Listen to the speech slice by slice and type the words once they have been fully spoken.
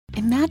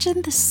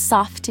Imagine the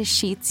softest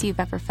sheets you've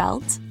ever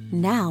felt.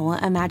 Now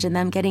imagine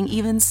them getting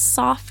even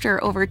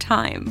softer over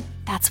time.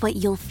 That's what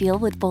you'll feel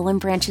with Boll &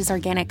 Branch's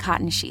organic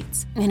cotton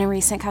sheets. In a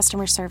recent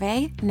customer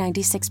survey,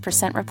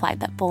 96% replied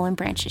that Boll &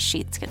 Branch's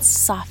sheets get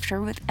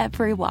softer with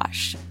every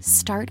wash.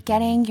 Start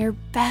getting your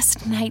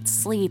best night's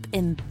sleep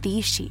in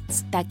these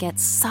sheets that get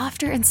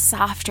softer and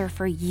softer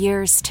for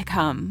years to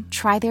come.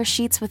 Try their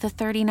sheets with a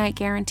 30-night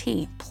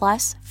guarantee,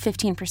 plus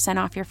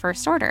 15% off your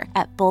first order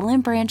at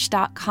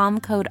bollandbranch.com,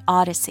 code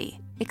Odyssey.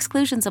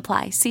 Exclusions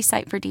apply. See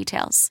site for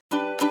details.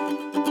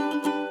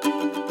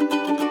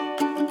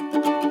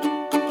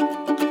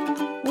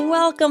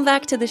 Welcome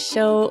back to the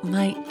show,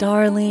 my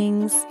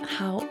darlings.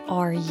 How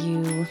are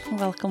you?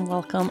 Welcome,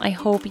 welcome. I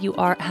hope you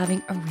are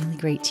having a really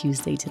great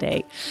Tuesday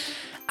today.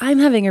 I'm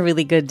having a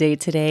really good day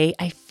today.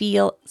 I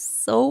feel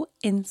so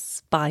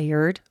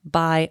inspired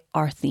by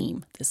our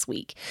theme this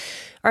week.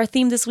 Our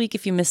theme this week,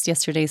 if you missed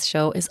yesterday's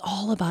show, is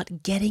all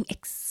about getting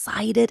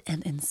excited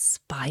and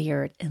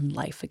inspired in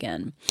life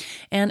again.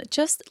 And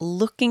just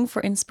looking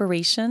for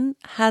inspiration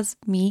has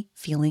me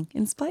feeling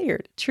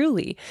inspired,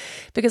 truly,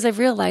 because I've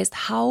realized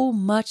how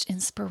much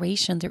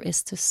inspiration there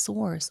is to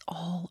source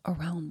all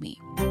around me.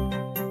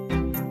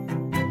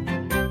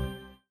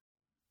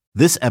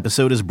 This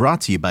episode is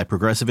brought to you by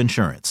Progressive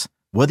Insurance.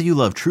 Whether you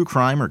love true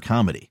crime or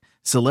comedy,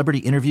 celebrity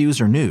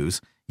interviews or news,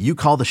 you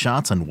call the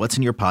shots on what's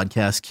in your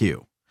podcast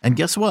queue. And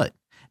guess what?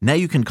 Now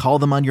you can call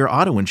them on your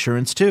auto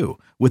insurance too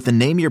with the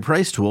Name Your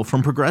Price tool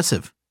from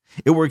Progressive.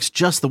 It works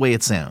just the way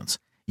it sounds.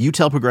 You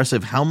tell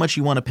Progressive how much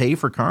you want to pay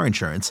for car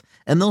insurance,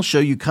 and they'll show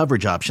you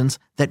coverage options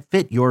that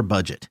fit your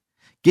budget.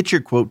 Get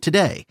your quote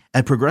today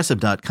at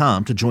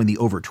Progressive.com to join the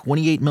over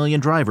 28 million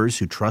drivers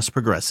who trust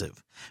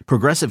Progressive.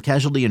 Progressive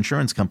Casualty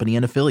Insurance Company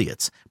and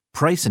Affiliates.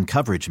 Price and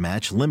coverage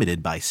match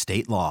limited by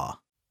state law.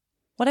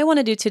 What I want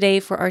to do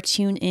today for our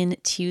Tune In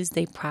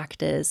Tuesday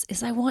practice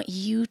is I want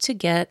you to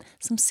get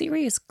some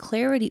serious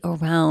clarity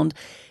around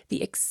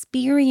the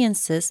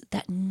experiences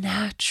that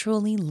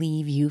naturally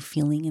leave you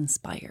feeling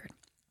inspired.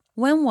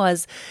 When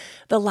was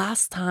the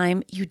last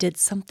time you did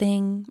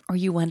something, or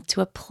you went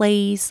to a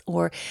place,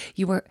 or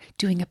you were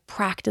doing a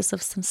practice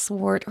of some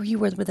sort, or you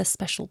were with a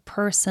special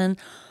person,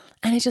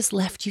 and it just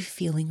left you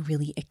feeling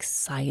really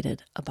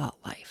excited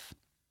about life?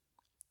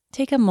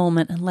 Take a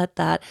moment and let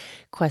that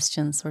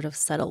question sort of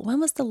settle. When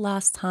was the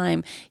last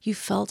time you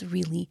felt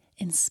really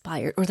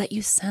inspired, or that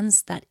you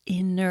sensed that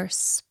inner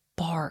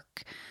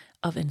spark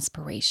of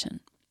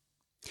inspiration?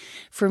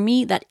 For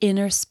me, that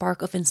inner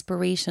spark of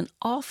inspiration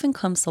often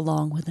comes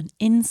along with an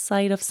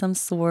insight of some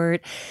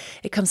sort.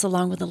 It comes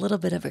along with a little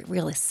bit of a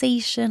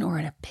realization or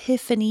an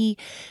epiphany,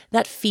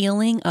 that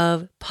feeling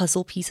of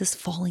puzzle pieces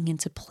falling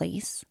into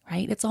place,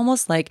 right? It's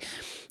almost like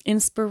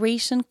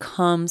inspiration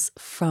comes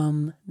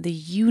from the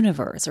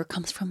universe or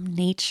comes from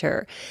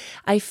nature.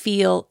 I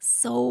feel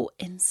so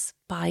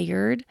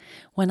inspired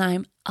when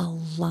I'm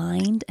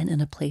aligned and in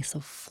a place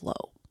of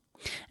flow.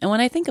 And when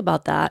I think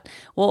about that,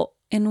 well,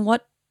 in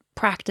what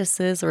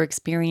practices or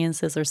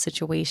experiences or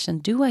situation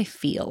do I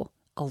feel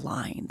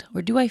aligned,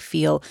 or do I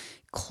feel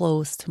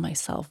close to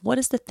myself? What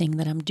is the thing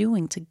that I'm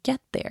doing to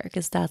get there?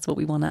 Because that's what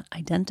we want to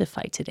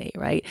identify today,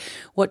 right?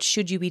 What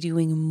should you be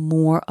doing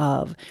more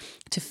of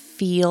to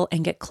feel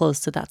and get close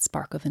to that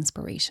spark of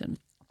inspiration?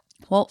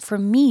 Well, for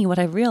me, what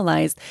I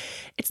realized,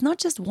 it's not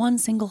just one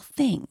single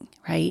thing,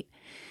 right?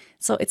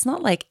 So it's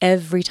not like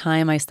every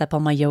time I step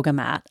on my yoga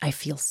mat, I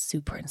feel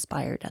super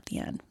inspired at the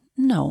end.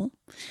 No,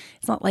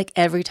 it's not like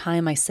every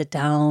time I sit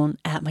down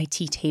at my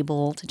tea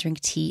table to drink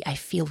tea, I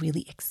feel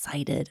really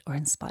excited or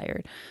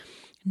inspired.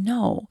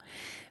 No,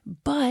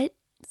 but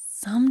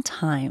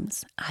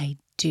sometimes I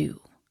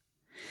do.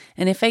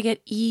 And if I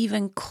get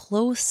even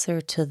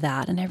closer to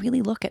that and I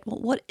really look at, well,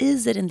 what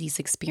is it in these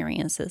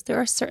experiences? There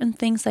are certain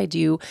things I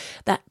do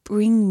that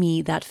bring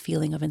me that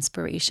feeling of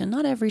inspiration,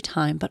 not every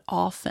time, but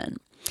often.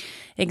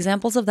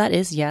 Examples of that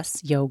is,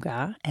 yes,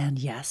 yoga, and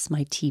yes,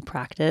 my tea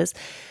practice.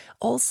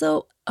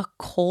 Also, a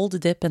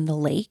cold dip in the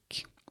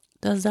lake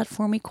does that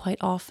for me quite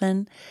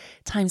often.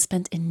 Time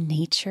spent in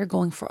nature,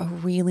 going for a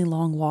really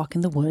long walk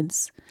in the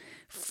woods,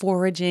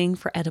 foraging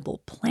for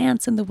edible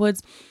plants in the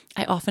woods.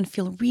 I often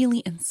feel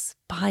really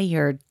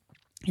inspired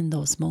in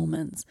those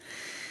moments.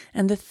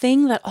 And the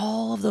thing that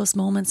all of those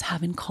moments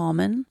have in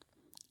common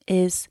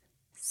is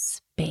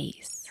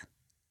space.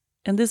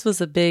 And this was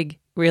a big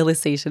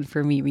realization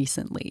for me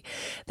recently,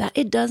 that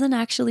it doesn't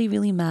actually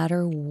really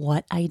matter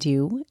what I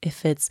do.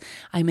 If it's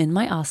I'm in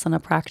my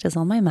asana practice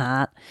on my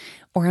mat,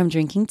 or I'm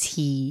drinking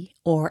tea,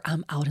 or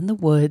I'm out in the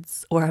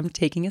woods, or I'm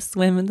taking a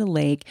swim in the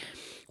lake,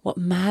 what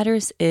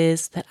matters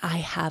is that I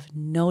have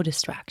no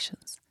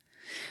distractions.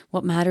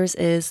 What matters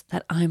is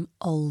that I'm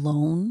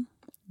alone.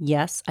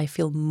 Yes, I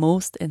feel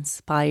most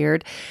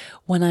inspired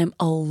when I'm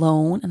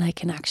alone and I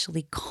can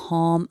actually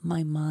calm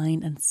my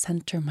mind and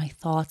center my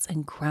thoughts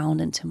and ground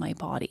into my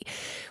body.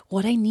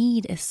 What I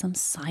need is some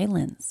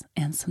silence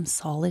and some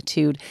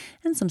solitude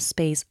and some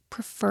space,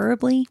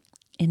 preferably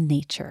in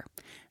nature.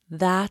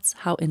 That's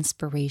how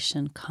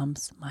inspiration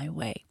comes my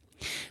way.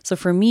 So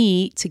for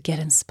me to get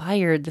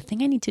inspired, the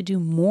thing I need to do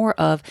more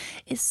of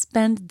is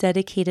spend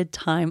dedicated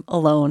time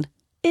alone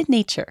in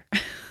nature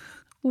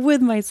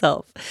with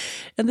myself.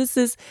 And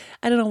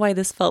I don't know why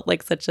this felt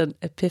like such an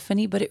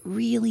epiphany, but it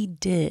really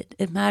did.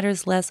 It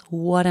matters less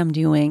what I'm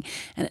doing,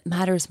 and it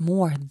matters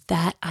more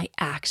that I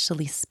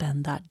actually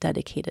spend that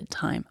dedicated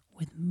time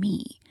with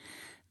me.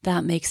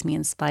 That makes me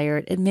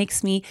inspired. It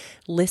makes me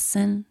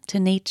listen to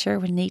nature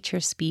when nature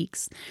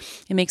speaks.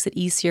 It makes it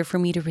easier for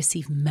me to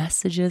receive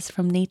messages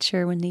from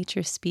nature when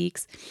nature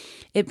speaks.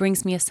 It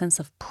brings me a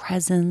sense of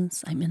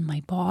presence. I'm in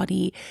my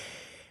body.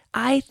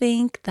 I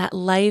think that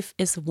life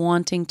is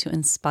wanting to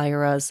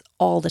inspire us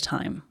all the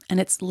time. And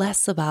it's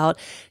less about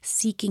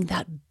seeking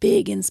that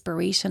big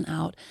inspiration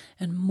out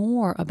and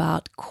more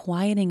about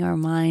quieting our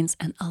minds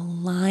and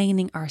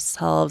aligning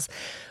ourselves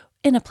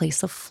in a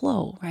place of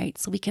flow, right?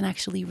 So we can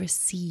actually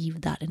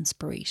receive that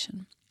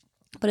inspiration.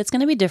 But it's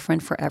going to be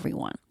different for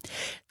everyone.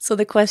 So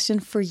the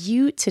question for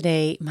you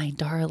today, my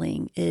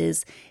darling,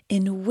 is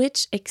in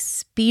which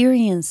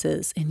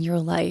experiences in your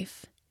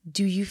life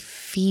do you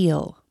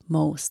feel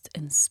most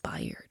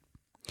inspired?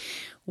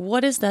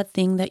 What is that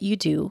thing that you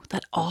do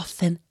that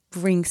often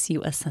brings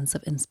you a sense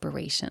of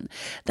inspiration,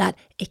 that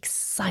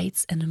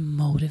excites and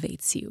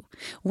motivates you?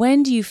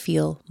 When do you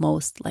feel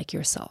most like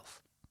yourself?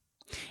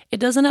 It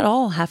doesn't at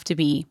all have to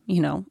be,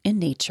 in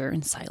nature,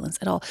 in silence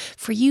at all.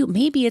 For you,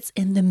 maybe it's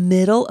in the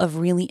middle of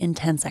really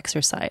intense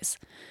exercise,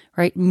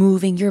 right?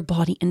 Moving your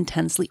body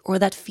intensely, or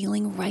that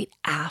feeling right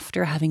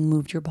after having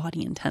moved your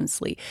body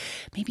intensely.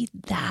 Maybe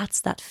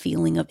that's that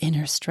feeling of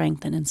inner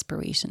strength and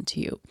inspiration to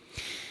you.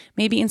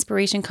 Maybe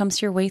inspiration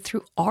comes your way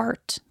through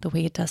art, the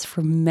way it does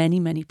for many,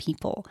 many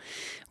people.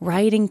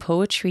 Writing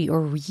poetry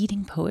or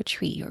reading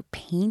poetry or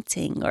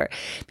painting or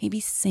maybe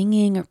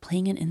singing or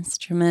playing an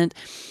instrument.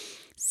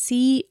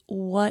 See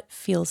what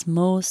feels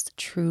most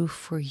true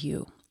for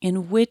you.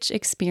 In which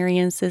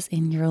experiences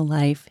in your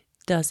life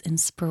does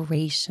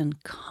inspiration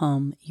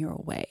come your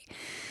way?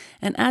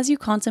 And as you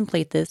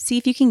contemplate this, see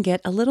if you can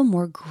get a little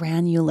more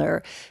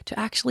granular to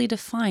actually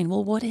define,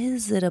 well, what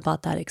is it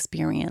about that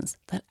experience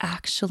that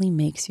actually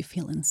makes you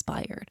feel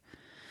inspired?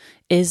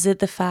 Is it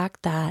the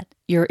fact that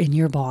you're in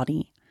your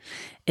body?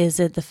 Is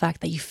it the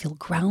fact that you feel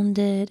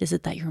grounded? Is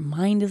it that your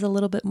mind is a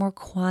little bit more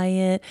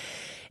quiet?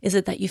 Is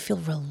it that you feel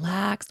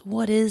relaxed?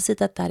 What is it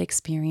that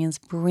experience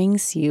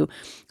brings you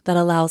that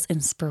allows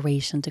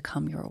inspiration to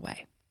come your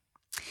way?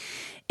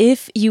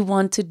 If you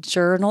want to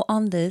journal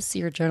on this,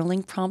 your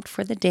journaling prompt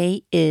for the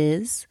day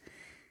is,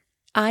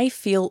 I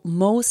feel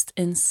most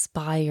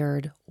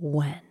inspired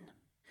when.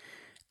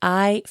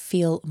 I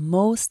feel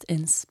most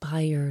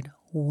inspired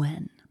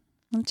when.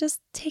 And just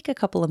take a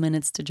couple of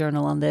minutes to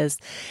journal on this.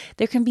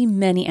 There can be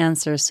many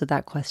answers to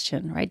that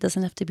question, right? It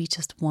doesn't have to be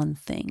just one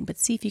thing, but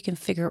see if you can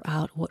figure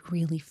out what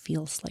really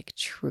feels like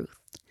truth.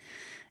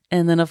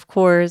 And then, of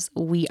course,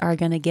 we are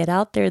going to get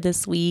out there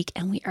this week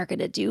and we are going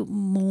to do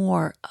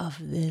more of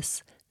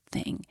this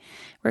thing.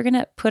 We're going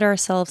to put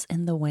ourselves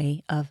in the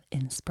way of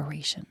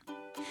inspiration.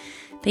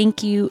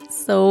 Thank you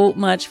so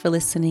much for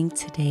listening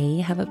today.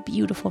 Have a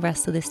beautiful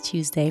rest of this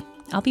Tuesday.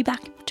 I'll be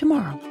back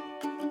tomorrow.